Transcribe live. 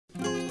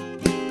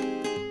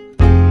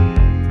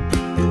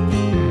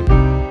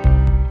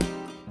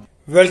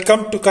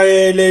Welcome to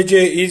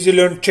KYLC Easy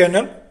Learn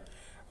Channel.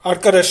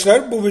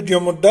 Arkadaşlar bu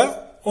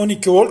videomuzda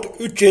 12 volt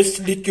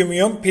 3S lityum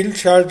iyon pil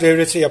şarj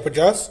devresi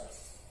yapacağız.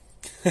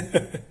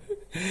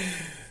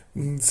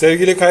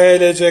 Sevgili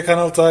KYLC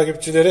kanal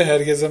takipçileri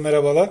herkese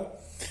merhabalar.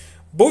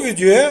 Bu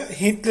videoya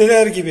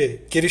Hintliler gibi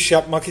giriş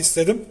yapmak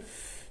istedim.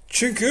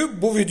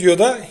 Çünkü bu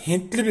videoda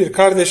Hintli bir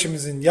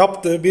kardeşimizin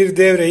yaptığı bir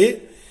devreyi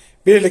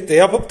birlikte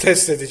yapıp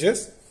test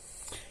edeceğiz.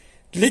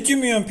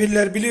 Lityum iyon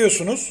piller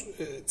biliyorsunuz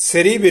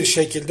seri bir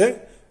şekilde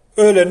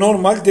öyle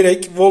normal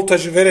direkt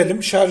voltajı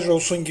verelim şarj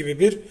olsun gibi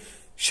bir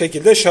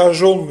şekilde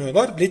şarj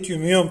olmuyorlar.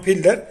 Lityum iyon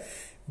piller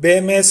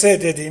BMS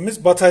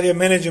dediğimiz Batarya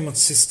Management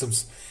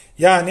Systems,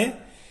 yani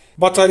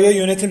batarya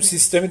yönetim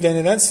sistemi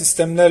denilen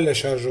sistemlerle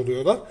şarj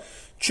oluyorlar.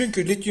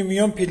 Çünkü lityum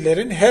iyon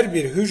pillerin her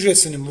bir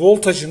hücresinin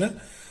voltajını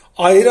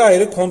ayrı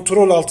ayrı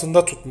kontrol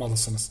altında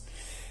tutmalısınız.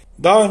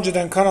 Daha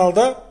önceden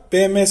kanalda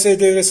BMS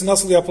devresi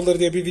nasıl yapılır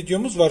diye bir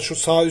videomuz var. Şu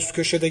sağ üst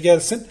köşede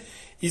gelsin.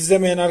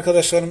 İzlemeyen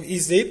arkadaşlarım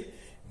izleyip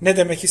ne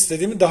demek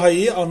istediğimi daha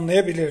iyi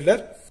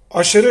anlayabilirler.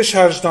 Aşırı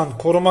şarjdan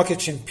korumak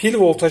için pil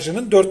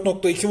voltajının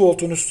 4.2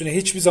 voltun üstüne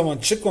hiçbir zaman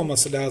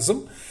çıkmaması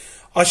lazım.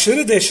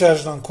 Aşırı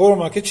deşarjdan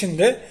korumak için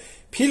de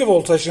pil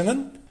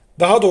voltajının,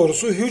 daha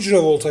doğrusu hücre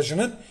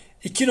voltajının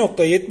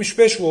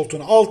 2.75 voltun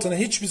altına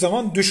hiçbir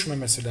zaman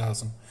düşmemesi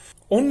lazım.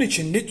 Onun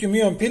için lityum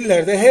iyon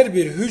pillerde her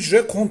bir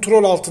hücre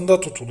kontrol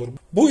altında tutulur.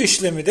 Bu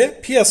işlemi de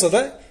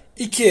piyasada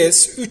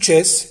 2S,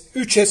 3S,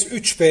 3S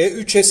 3P,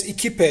 3S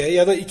 2P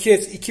ya da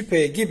 2S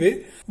 2P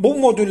gibi bu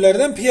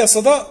modüllerden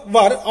piyasada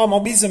var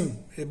ama bizim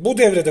bu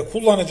devrede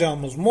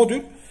kullanacağımız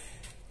modül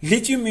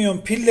lityum iyon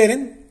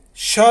pillerin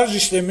şarj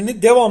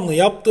işlemini devamlı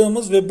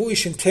yaptığımız ve bu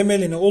işin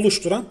temelini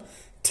oluşturan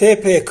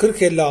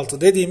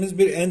TP4056 dediğimiz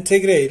bir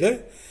entegre ile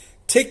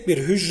tek bir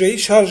hücreyi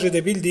şarj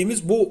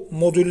edebildiğimiz bu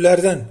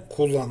modüllerden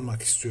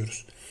kullanmak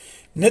istiyoruz.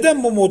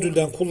 Neden bu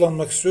modülden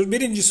kullanmak istiyoruz?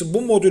 Birincisi,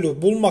 bu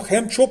modülü bulmak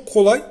hem çok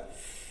kolay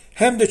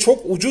hem de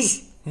çok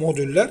ucuz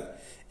modüller.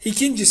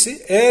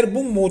 İkincisi, eğer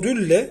bu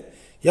modülle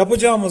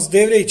yapacağımız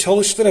devreyi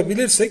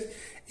çalıştırabilirsek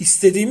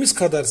istediğimiz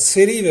kadar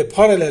seri ve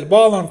paralel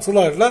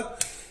bağlantılarla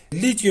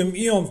lityum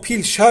iyon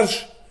pil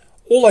şarj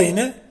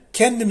olayını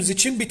kendimiz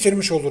için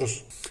bitirmiş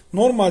oluruz.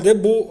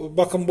 Normalde bu,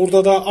 bakın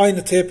burada da aynı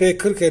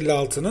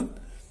TP4056'nın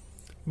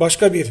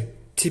başka bir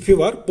tipi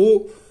var.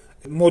 Bu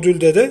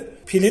modülde de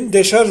pilin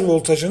deşarj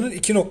voltajının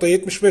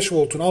 2.75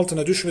 voltun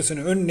altına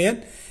düşmesini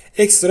önleyen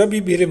ekstra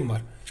bir birim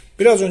var.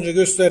 Biraz önce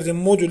gösterdiğim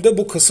modülde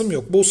bu kısım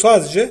yok. Bu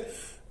sadece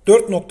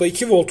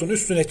 4.2 voltun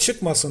üstüne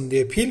çıkmasın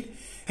diye pil,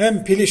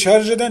 hem pili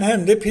şarj eden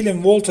hem de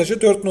pilin voltajı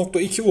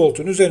 4.2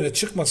 voltun üzerine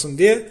çıkmasın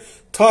diye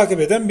takip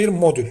eden bir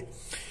modül.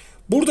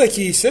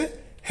 Buradaki ise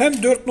hem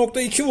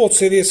 4.2 volt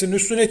seviyesinin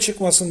üstüne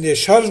çıkmasın diye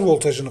şarj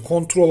voltajını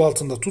kontrol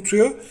altında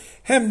tutuyor,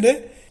 hem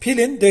de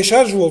pilin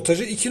deşarj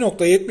voltajı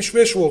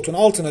 2.75 voltun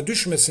altına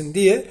düşmesin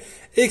diye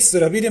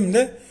ekstra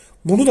birimle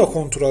bunu da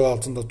kontrol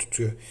altında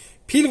tutuyor.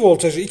 Pil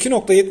voltajı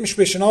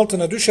 2.75'in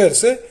altına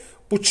düşerse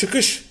bu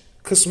çıkış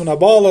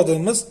kısmına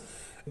bağladığımız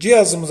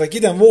cihazımıza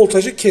giden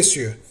voltajı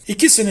kesiyor.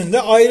 İkisinin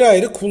de ayrı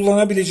ayrı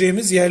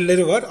kullanabileceğimiz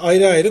yerleri var.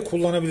 Ayrı ayrı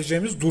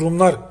kullanabileceğimiz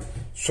durumlar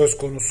söz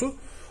konusu.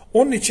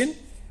 Onun için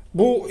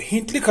bu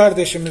Hintli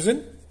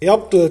kardeşimizin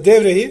yaptığı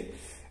devreyi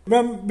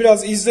ben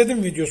biraz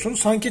izledim videosunu.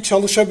 Sanki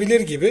çalışabilir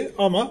gibi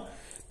ama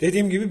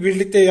dediğim gibi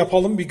birlikte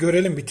yapalım, bir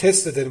görelim, bir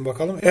test edelim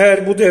bakalım.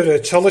 Eğer bu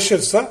devre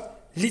çalışırsa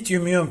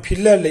lityum iyon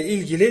pillerle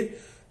ilgili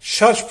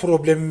şarj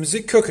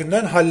problemimizi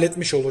kökünden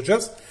halletmiş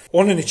olacağız.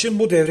 Onun için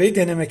bu devreyi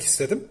denemek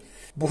istedim.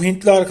 Bu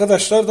Hintli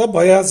arkadaşlar da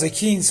bayağı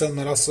zeki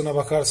insanlar aslına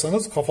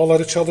bakarsanız.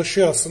 Kafaları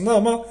çalışıyor aslında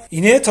ama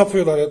ineğe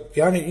tapıyorlar.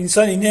 Yani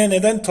insan ineğe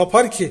neden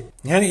tapar ki?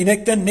 Yani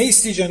inekten ne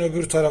isteyeceksin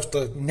öbür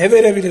tarafta? Ne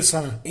verebilir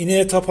sana?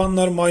 İneğe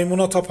tapanlar,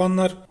 maymuna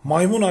tapanlar.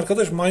 Maymun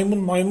arkadaş,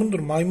 maymundur.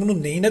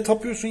 Maymunun neyine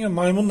tapıyorsun ya?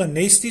 Maymundan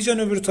ne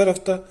isteyeceksin öbür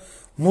tarafta?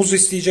 Muz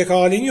isteyecek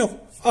halin yok.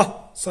 Ah,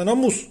 sana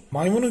muz.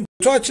 Maymunun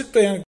götü açık da,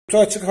 yani götü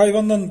açık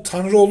hayvandan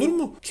tanrı olur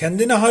mu?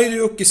 Kendine hayrı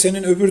yok ki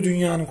senin öbür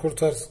dünyanı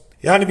kurtarsın.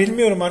 Yani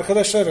bilmiyorum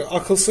arkadaşlar,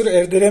 akıl sır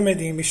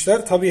erdiremediğim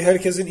işler. Tabii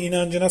herkesin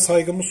inancına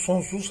saygımız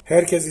sonsuz.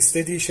 Herkes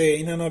istediği şeye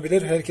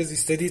inanabilir. Herkes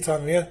istediği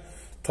tanrıya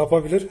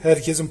tapabilir.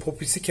 Herkesin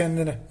popisi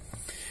kendine.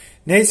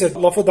 Neyse,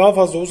 lafı daha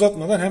fazla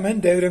uzatmadan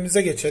hemen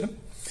devremize geçelim.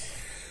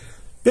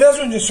 Biraz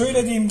önce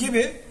söylediğim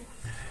gibi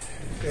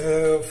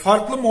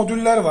farklı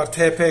modüller var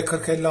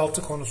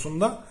TP4056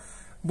 konusunda.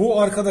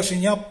 Bu arkadaşın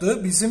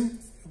yaptığı bizim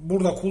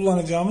burada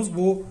kullanacağımız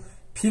bu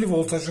pil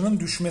voltajının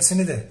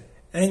düşmesini de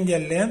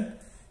engelleyen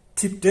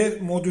tipte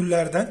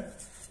modüllerden.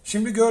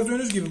 Şimdi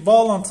gördüğünüz gibi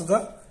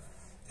bağlantıda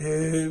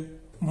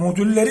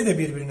modülleri de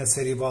birbirine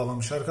seri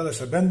bağlamış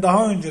arkadaşlar. Ben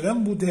daha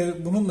önceden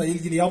bununla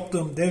ilgili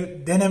yaptığım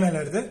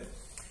denemelerde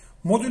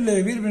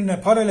modülleri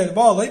birbirine paralel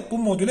bağlayıp bu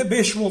modüle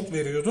 5 volt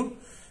veriyordum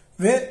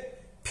ve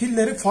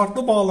pilleri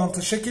farklı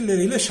bağlantı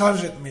şekilleriyle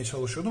şarj etmeye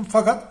çalışıyordum.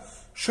 Fakat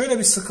şöyle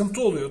bir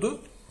sıkıntı oluyordu.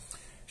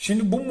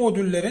 Şimdi bu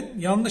modüllerin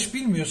yanlış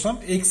bilmiyorsam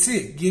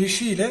eksi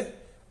girişi ile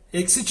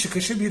eksi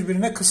çıkışı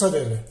birbirine kısa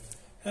devre.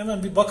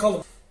 Hemen bir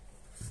bakalım.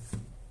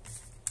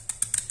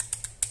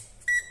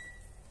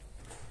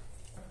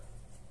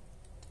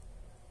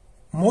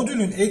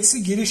 modülün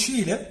eksi girişi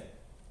ile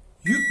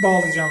yük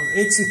bağlayacağımız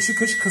eksi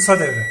çıkış kısa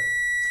devre.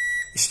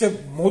 İşte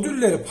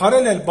modülleri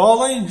paralel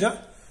bağlayınca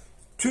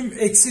tüm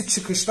eksi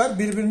çıkışlar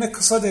birbirine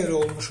kısa devre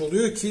olmuş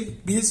oluyor ki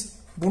biz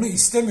bunu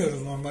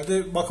istemiyoruz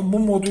normalde. Bakın bu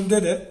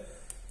modülde de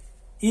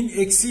in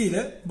eksi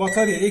ile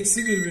batarya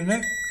eksi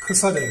birbirine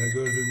kısa devre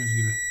gördüğünüz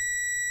gibi.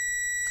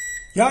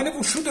 Yani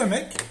bu şu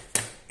demek,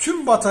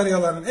 tüm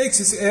bataryaların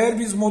eksisi, eğer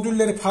biz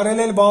modülleri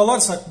paralel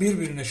bağlarsak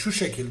birbirine şu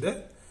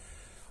şekilde,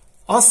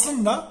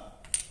 aslında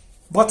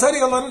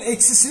bataryaların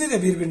eksisini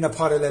de birbirine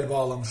paralel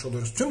bağlamış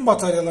oluyoruz. Tüm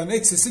bataryaların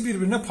eksisi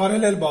birbirine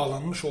paralel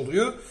bağlanmış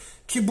oluyor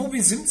ki bu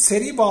bizim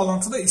seri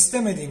bağlantıda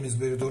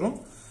istemediğimiz bir durum.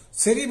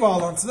 Seri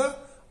bağlantıda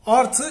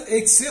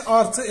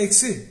artı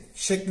eksi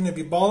şeklinde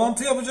bir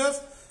bağlantı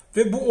yapacağız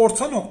ve bu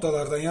orta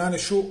noktalardan, yani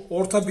şu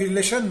orta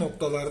birleşen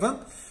noktalardan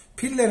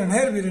pillerin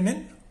her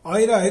birinin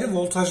ayrı ayrı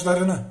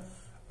voltajlarını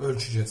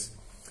ölçeceğiz.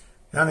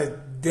 Yani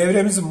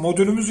devremizin,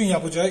 modülümüzün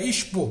yapacağı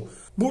iş bu.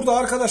 Burada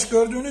arkadaş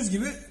gördüğünüz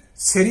gibi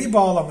seri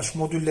bağlamış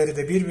modülleri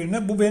de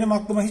birbirine. Bu benim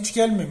aklıma hiç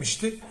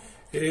gelmemişti.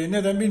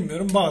 Neden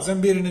bilmiyorum.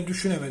 Bazen birinin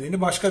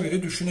düşünemediğini başka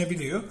biri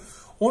düşünebiliyor.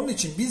 Onun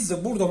için biz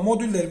de burada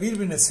modülleri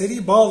birbirine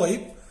seri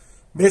bağlayıp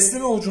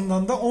besleme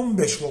ucundan da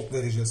 15 volt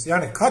vereceğiz.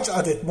 Yani kaç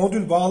adet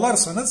modül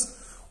bağlarsanız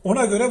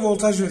ona göre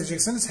voltaj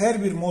vereceksiniz.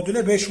 Her bir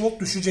modüle 5 volt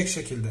düşecek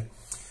şekilde.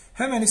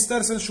 Hemen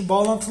isterseniz şu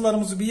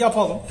bağlantılarımızı bir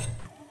yapalım.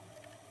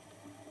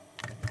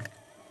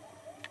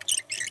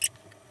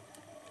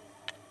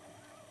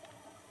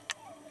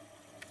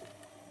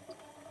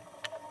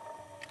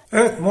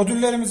 Evet,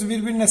 modüllerimizi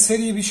birbirine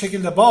seri bir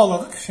şekilde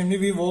bağladık.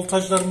 Şimdi bir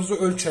voltajlarımızı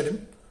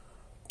ölçelim.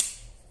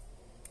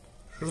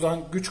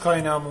 Şuradan güç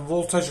kaynağımın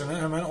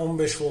voltajını hemen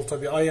 15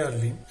 volta bir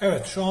ayarlayayım.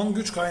 Evet, şu an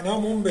güç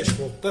kaynağım 15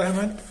 voltta.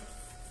 Hemen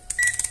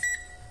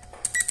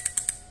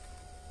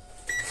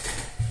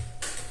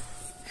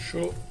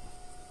şu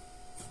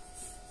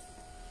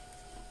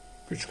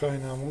güç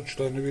kaynağımın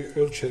uçlarını bir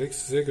ölçerek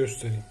size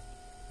göstereyim.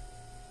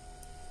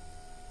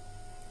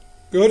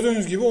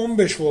 Gördüğünüz gibi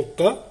 15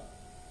 voltta.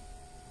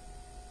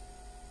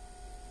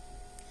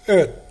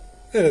 Evet,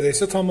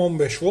 neredeyse tam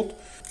 15 volt.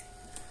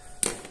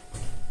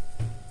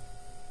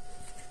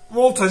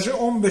 Voltajı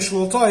 15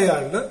 volta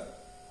ayarlı.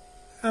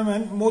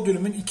 Hemen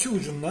modülümün iki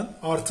ucundan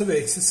artı ve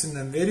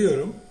eksisinden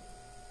veriyorum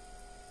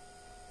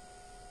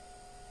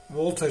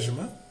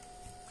voltajımı.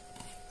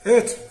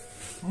 Evet,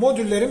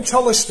 modüllerim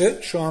çalıştı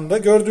şu anda.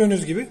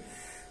 Gördüğünüz gibi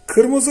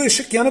kırmızı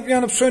ışık yanıp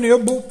yanıp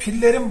sönüyor. Bu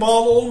pillerin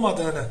bağlı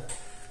olmadığını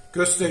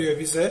gösteriyor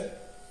bize.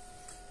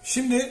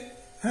 Şimdi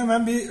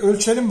hemen bir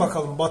ölçelim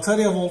bakalım.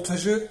 Batarya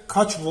voltajı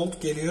kaç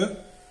volt geliyor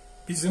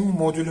bizim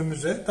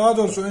modülümüze. Daha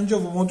doğrusu önce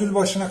bu modül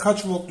başına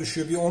kaç volt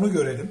düşüyor bir onu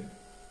görelim.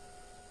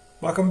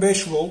 Bakın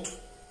 5 volt.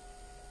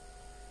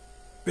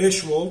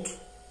 5 volt.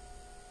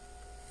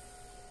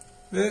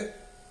 Ve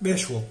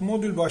 5 volt.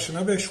 Modül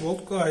başına 5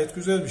 volt gayet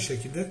güzel bir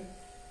şekilde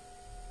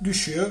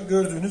düşüyor.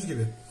 Gördüğünüz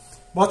gibi.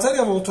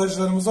 Batarya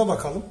voltajlarımıza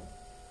bakalım.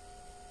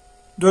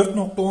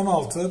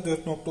 4.16,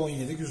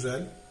 4.17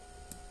 güzel.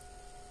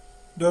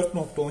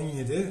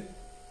 4.17,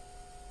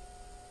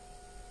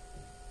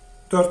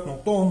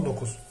 4.19.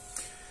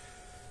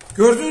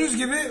 Gördüğünüz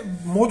gibi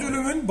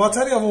modülümün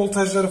batarya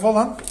voltajları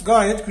falan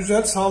gayet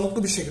güzel,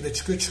 sağlıklı bir şekilde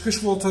çıkıyor.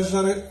 Çıkış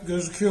voltajları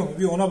gözüküyor mu?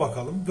 Bir ona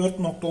bakalım.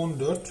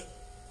 4.14,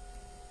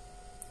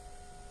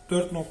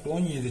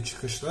 4.17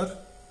 çıkışlar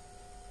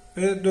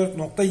ve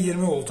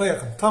 4.20 volta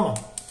yakın. Tamam.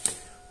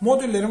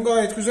 Modüllerim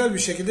gayet güzel bir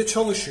şekilde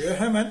çalışıyor.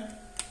 Hemen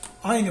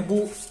aynı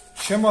bu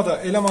şemada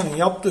elemanın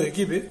yaptığı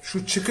gibi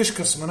şu çıkış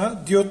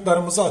kısmına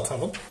diyotlarımızı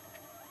atalım.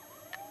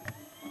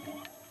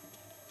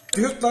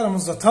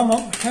 Diyotlarımız da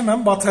tamam.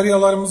 Hemen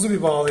bataryalarımızı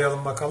bir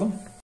bağlayalım bakalım.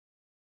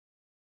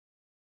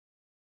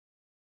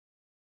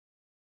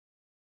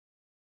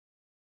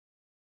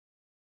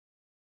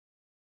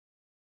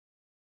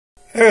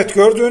 Evet,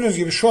 gördüğünüz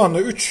gibi şu anda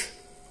 3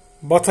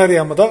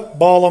 bataryamı da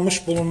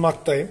bağlamış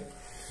bulunmaktayım.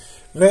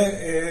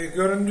 Ve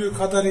göründüğü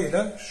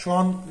kadarıyla şu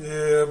an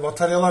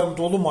bataryalarım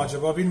dolu mu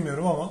acaba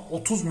bilmiyorum ama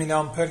 30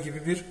 miliamper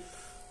gibi bir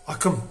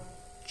akım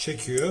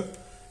çekiyor.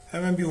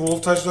 Hemen bir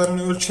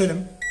voltajlarını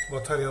ölçelim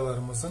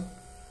bataryalarımızın.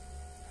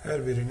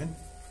 Her birinin.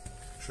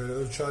 Şöyle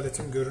ölçü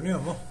aletim görünüyor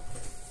mu?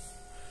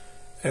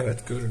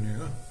 Evet,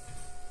 görünüyor.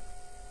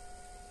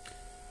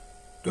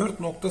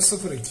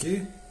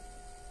 4.02,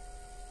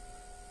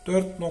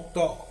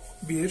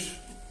 4.1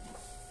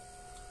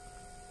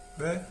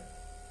 ve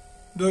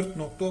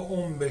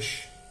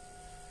 4.15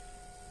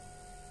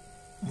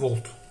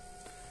 volt.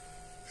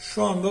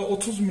 Şu anda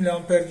 30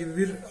 miliamper gibi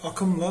bir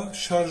akımla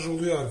şarj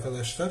oluyor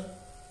arkadaşlar.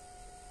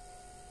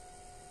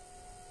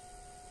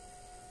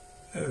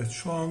 Evet,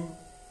 şu an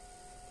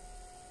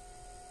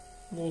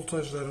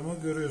voltajlarımı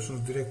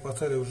görüyorsunuz. Direkt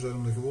batarya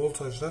uçlarındaki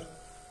voltajlar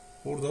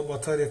burada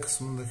batarya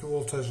kısmındaki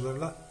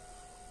voltajlarla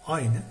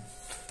aynı.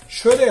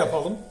 Şöyle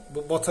yapalım.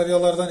 Bu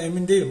bataryalardan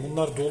emin değilim.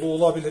 Bunlar dolu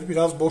olabilir.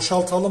 Biraz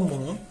boşaltalım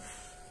bunu.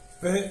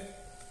 Ve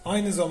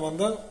aynı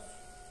zamanda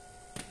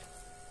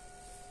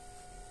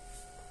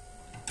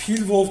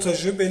pil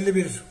voltajı belli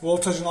bir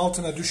voltajın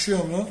altına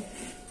düşüyor mu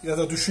ya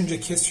da düşünce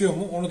kesiyor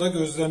mu onu da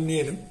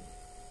gözlemleyelim.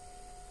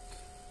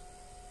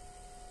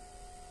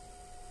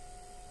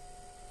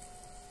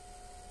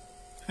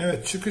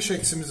 Evet, çıkış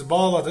eksimizi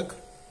bağladık.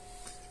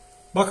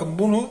 Bakın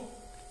bunu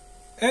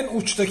en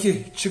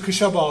uçtaki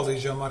çıkışa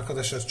bağlayacağım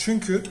arkadaşlar.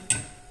 Çünkü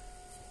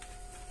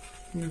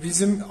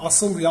bizim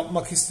asıl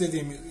yapmak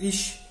istediğimiz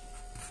iş,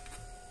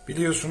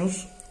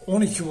 biliyorsunuz,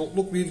 12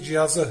 voltluk bir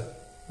cihazı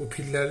bu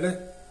pillerle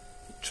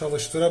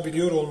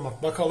çalıştırabiliyor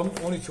olmak. Bakalım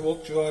 12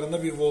 volt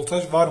civarında bir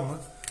voltaj var mı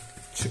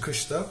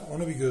çıkışta?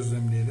 Onu bir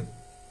gözlemleyelim.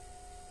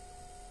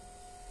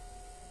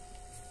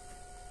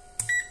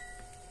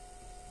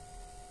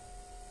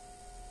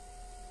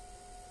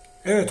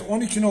 Evet,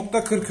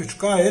 12.43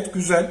 gayet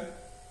güzel.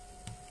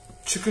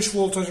 Çıkış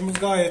voltajımız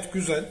gayet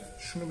güzel.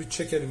 Şunu bir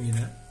çekelim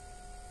yine.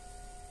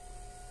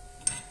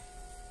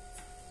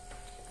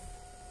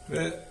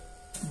 Ve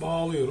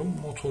bağlıyorum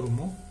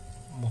motorumu.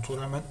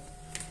 Motor hemen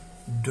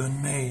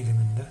dönme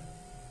eğiliminde.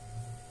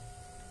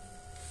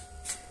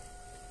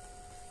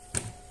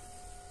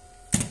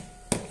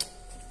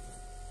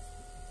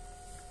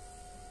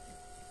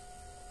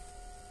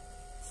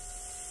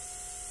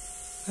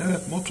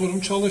 Evet,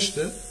 motorum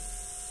çalıştı.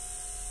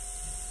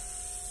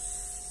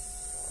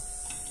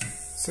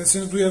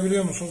 Sesini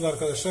duyabiliyor musunuz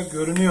arkadaşlar?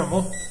 Görünüyor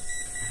mu?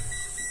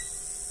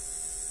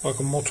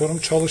 Bakın motorum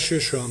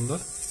çalışıyor şu anda.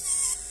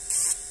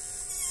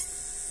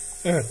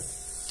 Evet.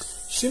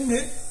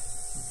 Şimdi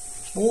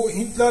bu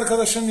Hintli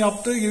arkadaşın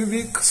yaptığı gibi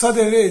bir kısa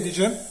devre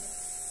edeceğim.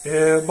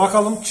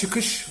 Bakalım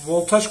çıkış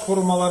voltaj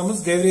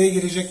korumalarımız devreye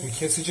girecek mi?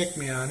 Kesecek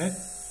mi yani?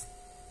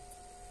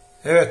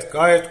 Evet,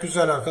 gayet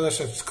güzel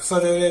arkadaşlar.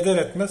 Kısa devre eder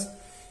etmez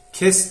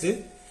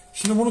kesti.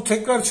 Şimdi bunu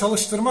tekrar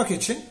çalıştırmak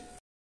için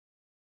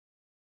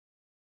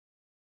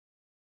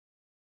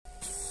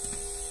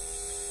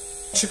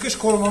çıkış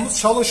korumamız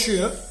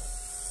çalışıyor.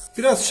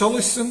 Biraz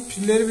çalışsın,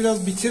 pilleri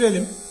biraz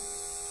bitirelim.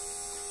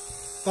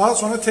 Daha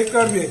sonra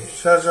tekrar bir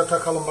şarja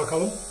takalım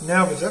bakalım ne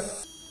yapacak.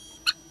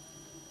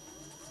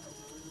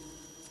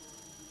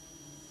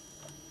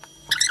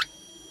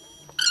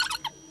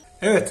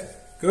 Evet,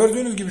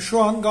 gördüğünüz gibi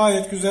şu an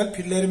gayet güzel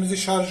pillerimizi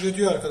şarj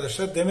ediyor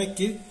arkadaşlar. Demek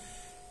ki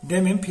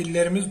demin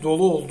pillerimiz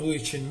dolu olduğu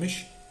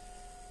içinmiş.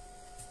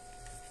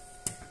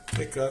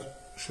 Tekrar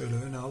şöyle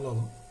öne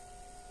alalım.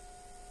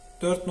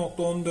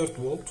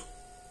 4.14 volt.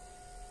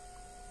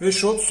 Ve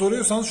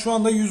soruyorsanız şu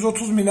anda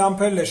 130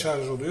 mAh ile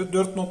şarj oluyor.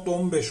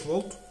 4.15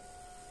 volt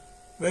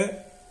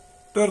ve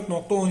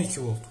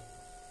 4.12 volt.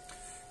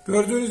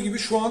 Gördüğünüz gibi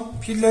şu an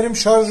pillerim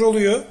şarj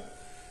oluyor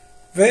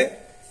ve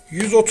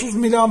 130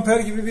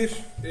 mAh gibi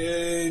bir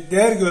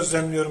değer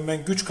gözlemliyorum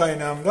ben güç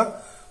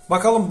kaynağımda.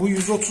 Bakalım bu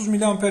 130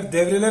 mAh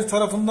devreler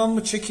tarafından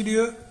mı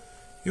çekiliyor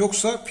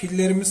yoksa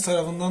pillerimiz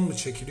tarafından mı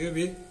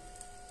çekiliyor?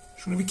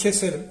 Şunu bir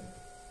keselim.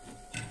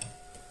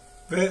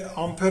 Ve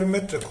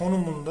ampermetre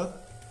konumunda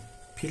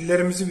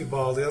pillerimizi bir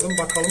bağlayalım.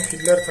 Bakalım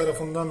piller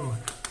tarafından mı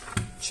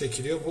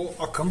çekiliyor? Bu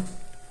akım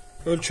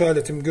ölçü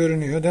aletim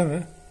görünüyor değil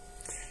mi?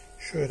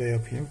 Şöyle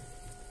yapayım.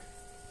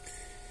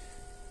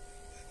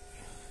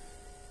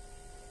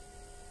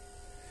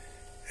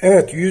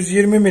 Evet,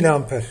 120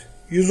 mAh,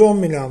 110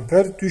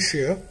 mAh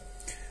düşüyor.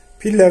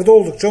 Pillerde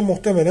oldukça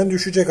muhtemelen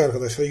düşecek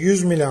arkadaşlar.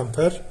 100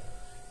 mAh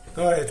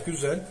gayet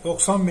güzel.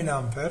 90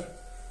 mAh.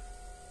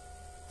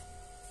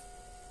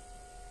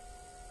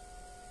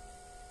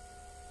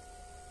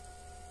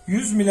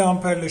 100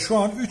 mAh ile şu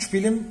an 3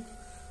 pilim,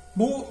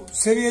 bu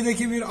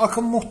seviyedeki bir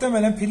akım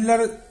muhtemelen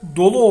piller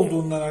dolu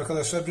olduğundan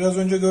arkadaşlar. Biraz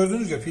önce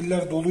gördünüz ya,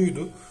 piller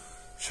doluydu.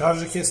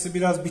 Şarjı kesti,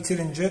 biraz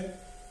bitirince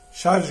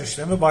şarj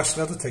işlemi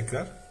başladı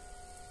tekrar.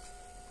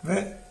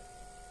 Ve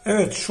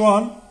evet, şu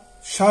an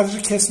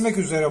şarjı kesmek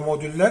üzere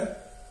modüller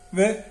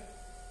ve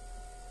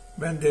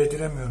ben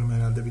değdiremiyorum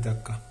herhalde, bir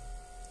dakika.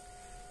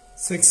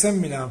 80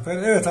 mAh.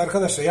 Evet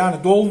arkadaşlar,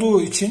 yani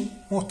dolduğu için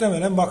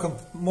muhtemelen bakın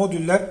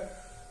modüller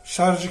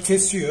şarjı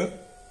kesiyor.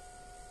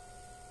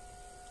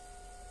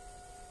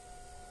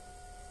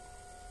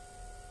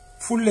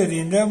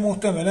 Fullediğinde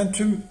muhtemelen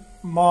tüm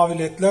mavi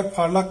ledler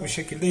parlak bir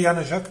şekilde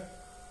yanacak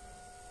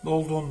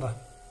dolduğunda.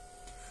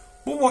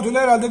 Bu modül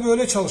herhalde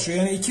böyle çalışıyor.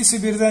 Yani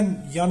ikisi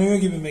birden yanıyor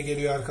gibime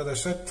geliyor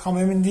arkadaşlar. Tam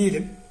emin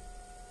değilim.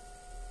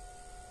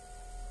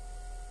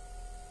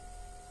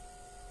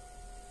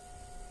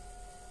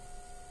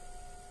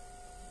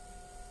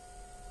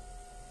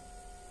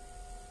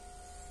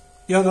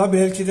 Ya da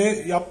belki de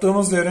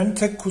yaptığımız devrenin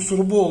tek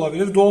kusuru bu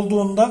olabilir.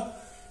 Dolduğunda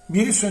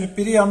biri sönüp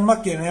biri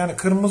yanmak yerine, yani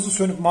kırmızı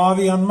sönüp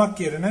mavi yanmak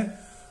yerine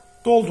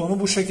dolduğunu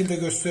bu şekilde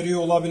gösteriyor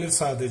olabilir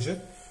sadece.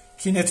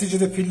 Ki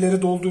neticede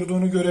pilleri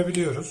doldurduğunu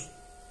görebiliyoruz.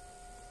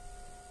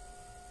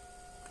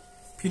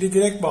 Pili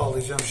direkt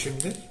bağlayacağım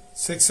şimdi.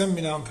 80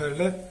 mAh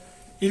ile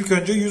ilk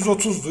önce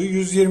 130'du,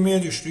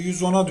 120'ye düştü,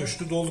 110'a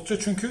düştü doldukça,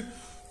 çünkü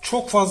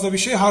çok fazla bir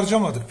şey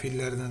harcamadık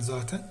pillerden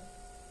zaten.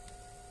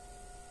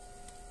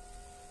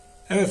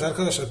 Evet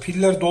arkadaşlar,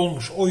 piller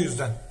dolmuş, o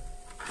yüzden.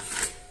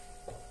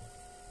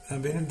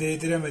 Yani benim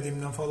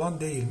değdiremediğimden falan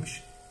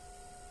değilmiş.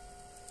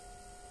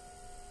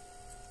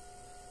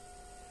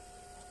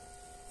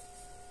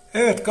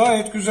 Evet,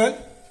 gayet güzel.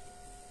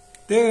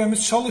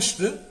 Devremiz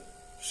çalıştı.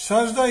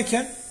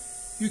 Şarjdayken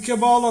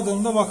yüke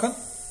bağladığımda bakın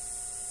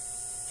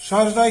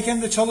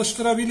şarjdayken de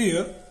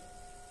çalıştırabiliyor.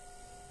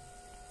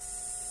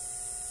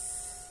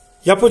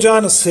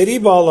 Yapacağınız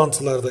seri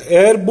bağlantılarda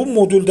eğer bu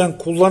modülden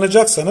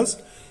kullanacaksanız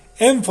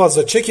en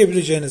fazla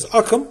çekebileceğiniz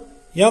akım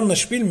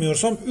yanlış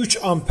bilmiyorsam 3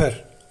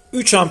 amper.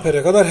 3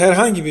 ampere kadar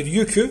herhangi bir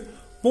yükü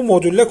bu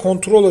modülle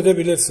kontrol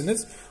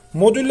edebilirsiniz.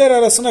 Modüller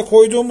arasına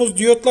koyduğumuz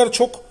diyotlar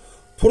çok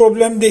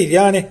problem değil.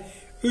 Yani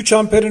 3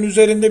 amperin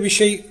üzerinde bir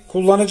şey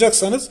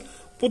kullanacaksanız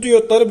bu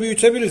diyotları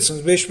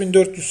büyütebilirsiniz.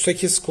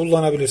 5408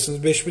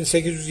 kullanabilirsiniz.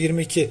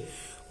 5822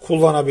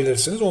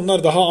 kullanabilirsiniz.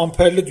 Onlar daha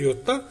amperli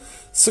diyotlar.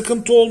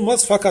 Sıkıntı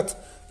olmaz fakat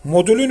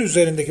modülün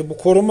üzerindeki bu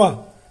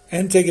koruma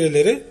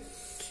entegreleri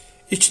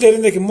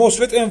içlerindeki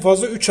MOSFET en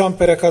fazla 3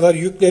 ampere kadar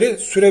yükleri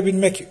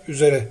sürebilmek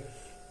üzere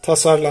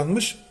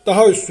tasarlanmış.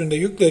 Daha üstünde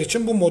yükler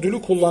için bu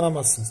modülü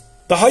kullanamazsınız.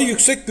 Daha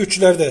yüksek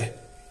güçlerde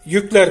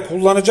yükler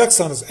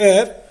kullanacaksanız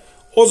eğer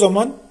o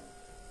zaman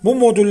bu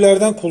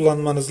modüllerden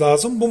kullanmanız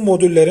lazım. Bu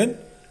modüllerin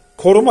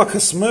koruma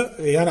kısmı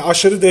yani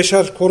aşırı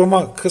deşarj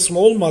koruma kısmı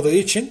olmadığı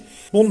için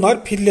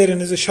bunlar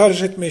pillerinizi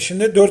şarj etme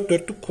işinde dört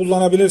dörtlük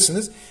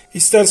kullanabilirsiniz.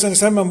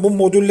 İsterseniz hemen bu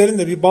modüllerin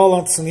de bir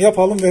bağlantısını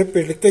yapalım ve hep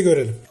birlikte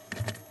görelim.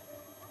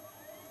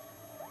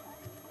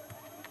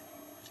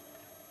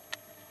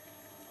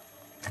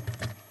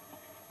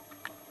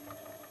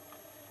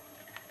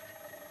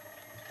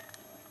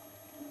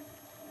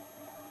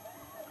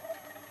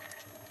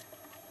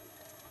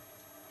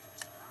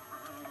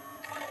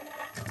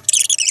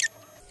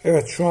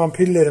 Evet, şu an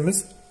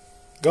pillerimiz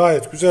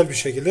gayet güzel bir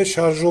şekilde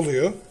şarj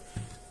oluyor.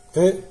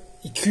 Ve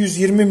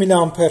 220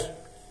 miliamper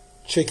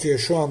çekiyor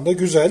şu anda.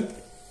 Güzel.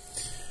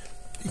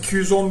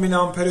 210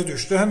 miliampere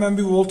düştü. Hemen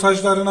bir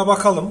voltajlarına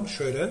bakalım.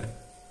 Şöyle.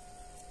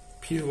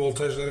 Pil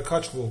voltajları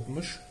kaç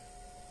voltmuş?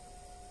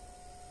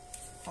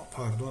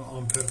 Pardon,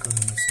 amper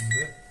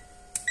kademesinde.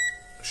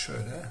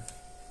 Şöyle.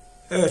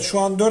 Evet, şu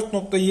an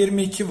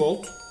 4.22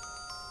 volt.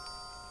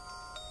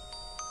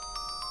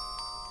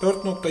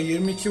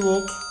 4.22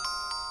 volt.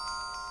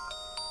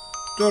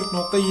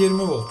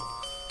 4.20 volt.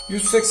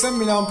 180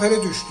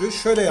 miliampere düştü.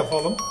 Şöyle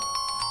yapalım.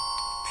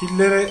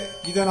 Pillere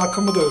giden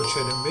akımı da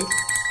ölçelim bir.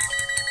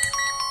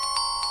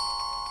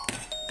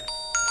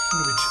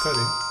 Şunu bir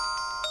çıkarayım.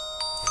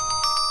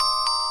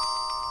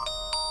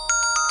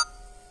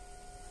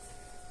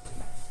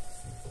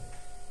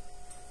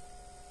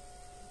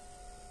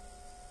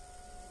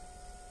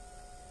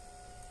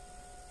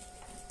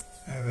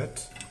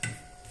 Evet.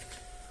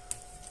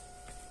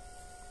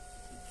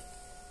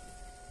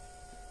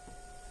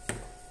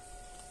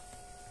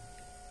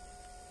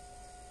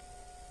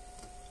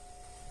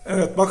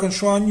 Evet, bakın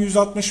şu an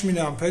 160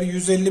 miliamper,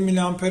 150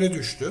 miliampere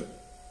düştü.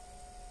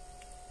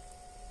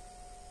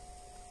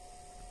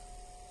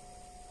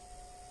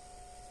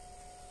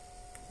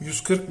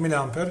 ...140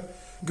 miliamper.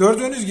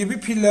 Gördüğünüz gibi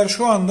piller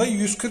şu anda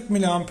 140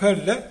 miliamper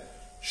ile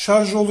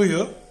şarj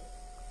oluyor.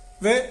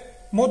 Ve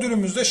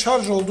modülümüzde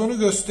şarj olduğunu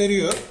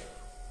gösteriyor.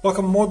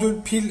 Bakın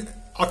modül pil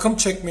akım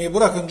çekmeyi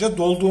bırakınca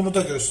dolduğunu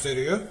da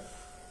gösteriyor.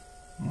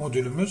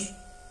 Modülümüz.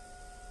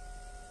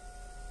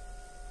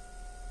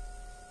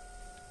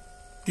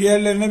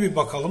 Diğerlerine bir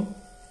bakalım.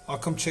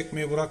 Akım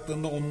çekmeyi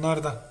bıraktığında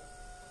onlar da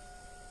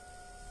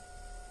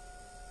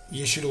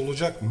yeşil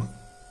olacak mı?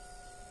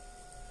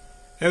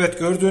 Evet,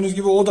 gördüğünüz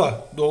gibi o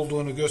da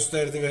dolduğunu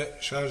gösterdi ve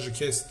şarjı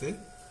kesti.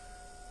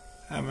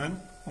 Hemen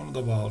onu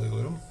da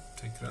bağlıyorum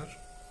tekrar.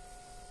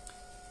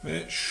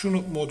 Ve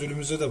şunu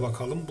modülümüze de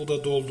bakalım. Bu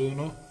da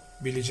dolduğunu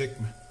bilecek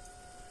mi?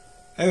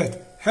 Evet,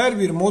 her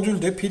bir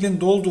modülde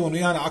pilin dolduğunu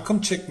yani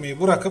akım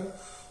çekmeyi bırakıp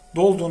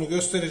dolduğunu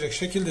gösterecek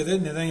şekilde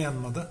de neden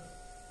yanmadı?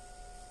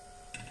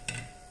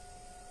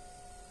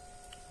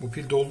 Bu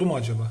pil doldu mu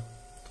acaba?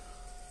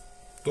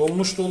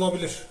 Dolmuş da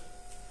olabilir.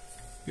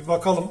 Bir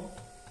bakalım.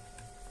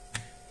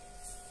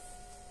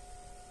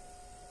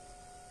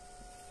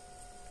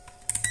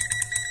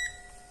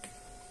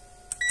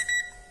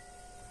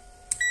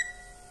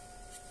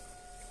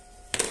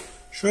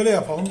 Şöyle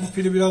yapalım. Bu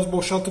pili biraz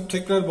boşaltıp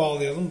tekrar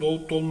bağlayalım.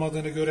 Dolup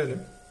dolmadığını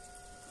görelim.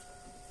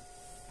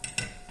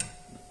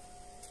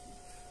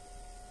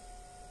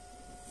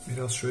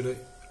 Biraz şöyle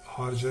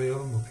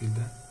harcayalım bu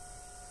pilden.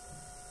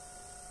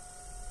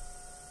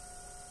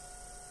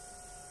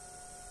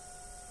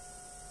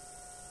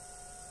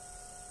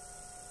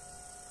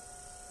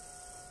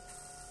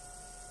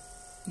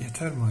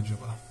 Yeter mi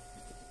acaba?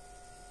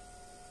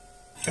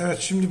 Evet,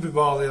 şimdi bir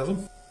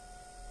bağlayalım.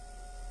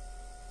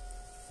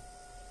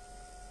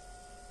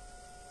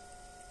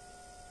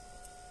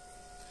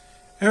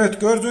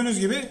 Evet, gördüğünüz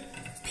gibi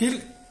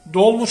pil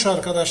dolmuş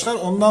arkadaşlar.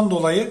 Ondan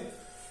dolayı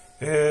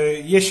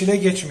yeşile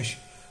geçmiş.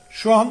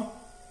 Şu an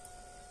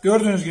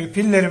gördüğünüz gibi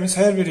pillerimiz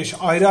her biri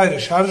ayrı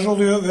ayrı şarj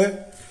oluyor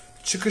ve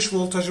çıkış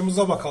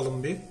voltajımıza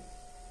bakalım bir.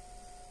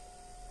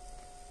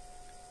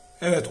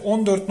 Evet,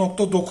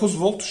 14.9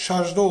 volt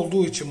şarjda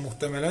olduğu için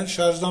muhtemelen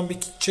şarjdan bir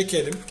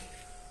çekelim.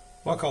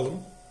 Bakalım.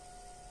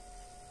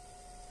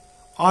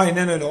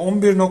 Aynen öyle.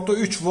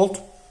 11.3 volt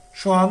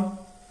şu an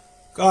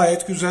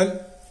gayet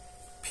güzel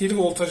pil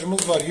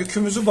voltajımız var.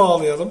 Yükümüzü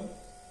bağlayalım.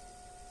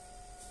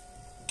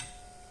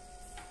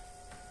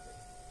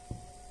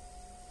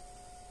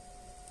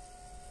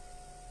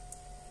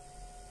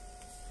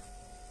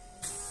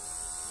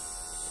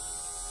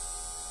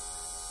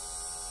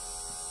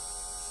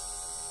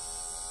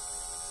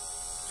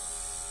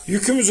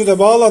 Yükümüzü de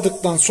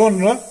bağladıktan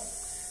sonra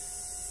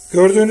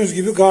gördüğünüz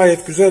gibi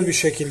gayet güzel bir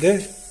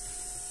şekilde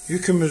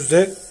yükümüz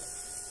de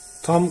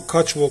tam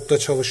kaç voltta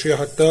çalışıyor.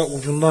 Hatta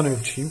ucundan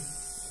ölçeyim.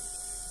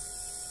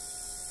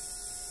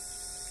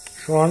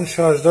 Şu an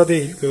şarjda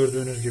değil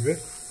gördüğünüz gibi.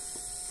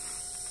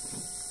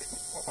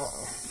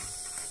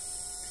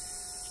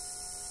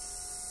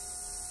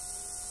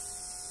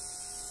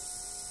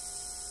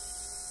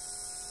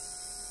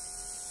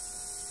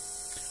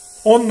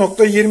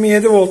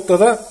 ...10.27 voltta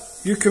da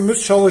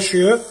yükümüz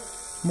çalışıyor.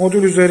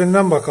 Modül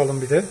üzerinden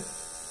bakalım bir de.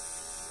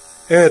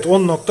 Evet,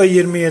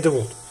 10.27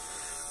 volt.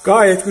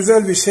 Gayet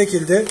güzel bir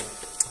şekilde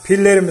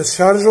pillerimiz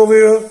şarj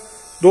oluyor.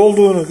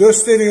 Dolduğunu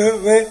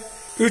gösteriyor ve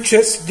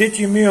 3S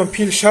lityum iyon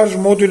pil şarj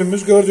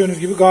modülümüz gördüğünüz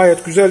gibi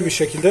gayet güzel bir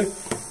şekilde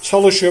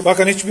çalışıyor.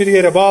 Bakın hiçbir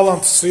yere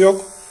bağlantısı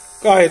yok.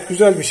 Gayet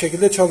güzel bir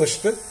şekilde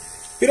çalıştı.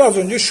 Biraz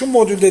önce şu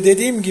modülde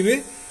dediğim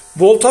gibi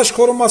voltaj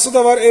koruması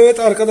da var. Evet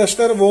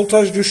arkadaşlar,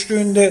 voltaj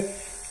düştüğünde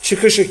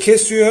çıkışı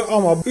kesiyor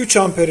ama 3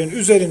 amperin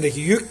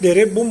üzerindeki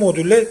yükleri bu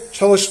modülle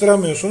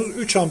çalıştıramıyorsunuz.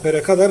 3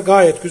 ampere kadar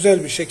gayet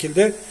güzel bir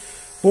şekilde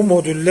bu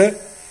modülle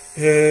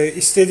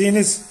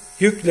istediğiniz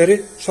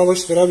yükleri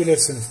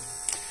çalıştırabilirsiniz.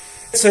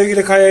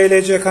 Sevgili Kaya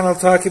LC kanal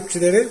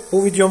takipçileri,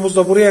 bu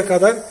videomuzda buraya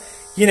kadar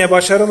yine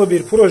başarılı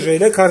bir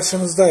projeyle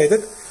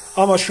karşınızdaydık.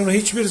 Ama şunu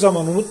hiçbir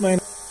zaman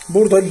unutmayın.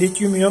 Burada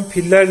lityum iyon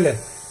pillerle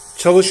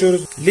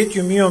çalışıyoruz.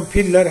 Lityum iyon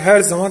piller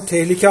her zaman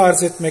tehlike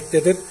arz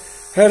etmektedir.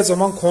 Her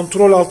zaman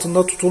kontrol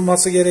altında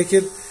tutulması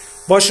gerekir.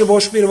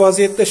 Başıboş bir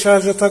vaziyette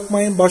şarja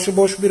takmayın.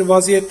 Başıboş bir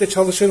vaziyette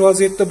çalışır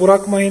vaziyette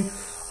bırakmayın.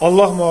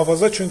 Allah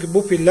muhafaza, çünkü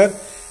bu piller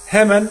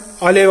hemen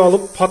alev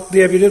alıp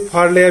patlayabilir,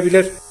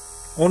 parlayabilir.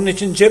 Onun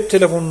için cep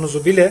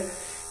telefonunuzu bile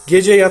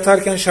gece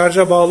yatarken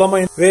şarja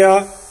bağlamayın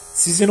veya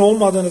sizin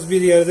olmadığınız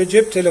bir yerde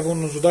cep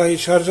telefonunuzu dahi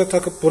şarja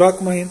takıp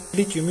bırakmayın.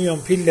 Lityum iyon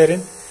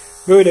pillerin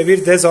böyle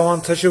bir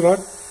dezavantajı var.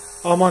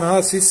 Aman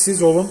ha,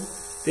 siz olun.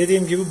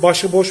 Dediğim gibi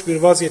başıboş bir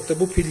vaziyette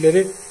bu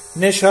pilleri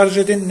ne şarj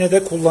edin ne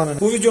de kullanın.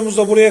 Bu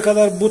videomuzda buraya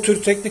kadar bu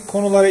tür teknik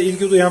konulara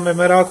ilgi duyan ve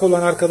merak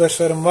olan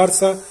arkadaşlarım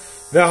varsa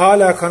ve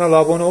hala kanala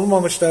abone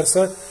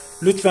olmamışlarsa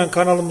lütfen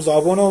kanalımıza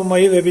abone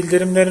olmayı ve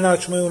bildirimlerini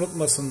açmayı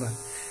unutmasınlar.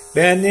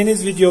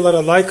 Beğendiğiniz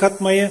videolara like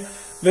atmayı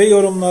ve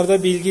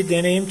yorumlarda bilgi,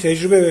 deneyim,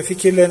 tecrübe ve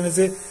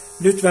fikirlerinizi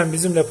lütfen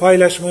bizimle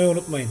paylaşmayı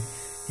unutmayın.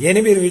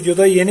 Yeni bir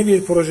videoda, yeni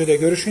bir projede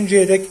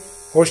görüşünceye dek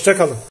hoşça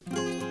kalın.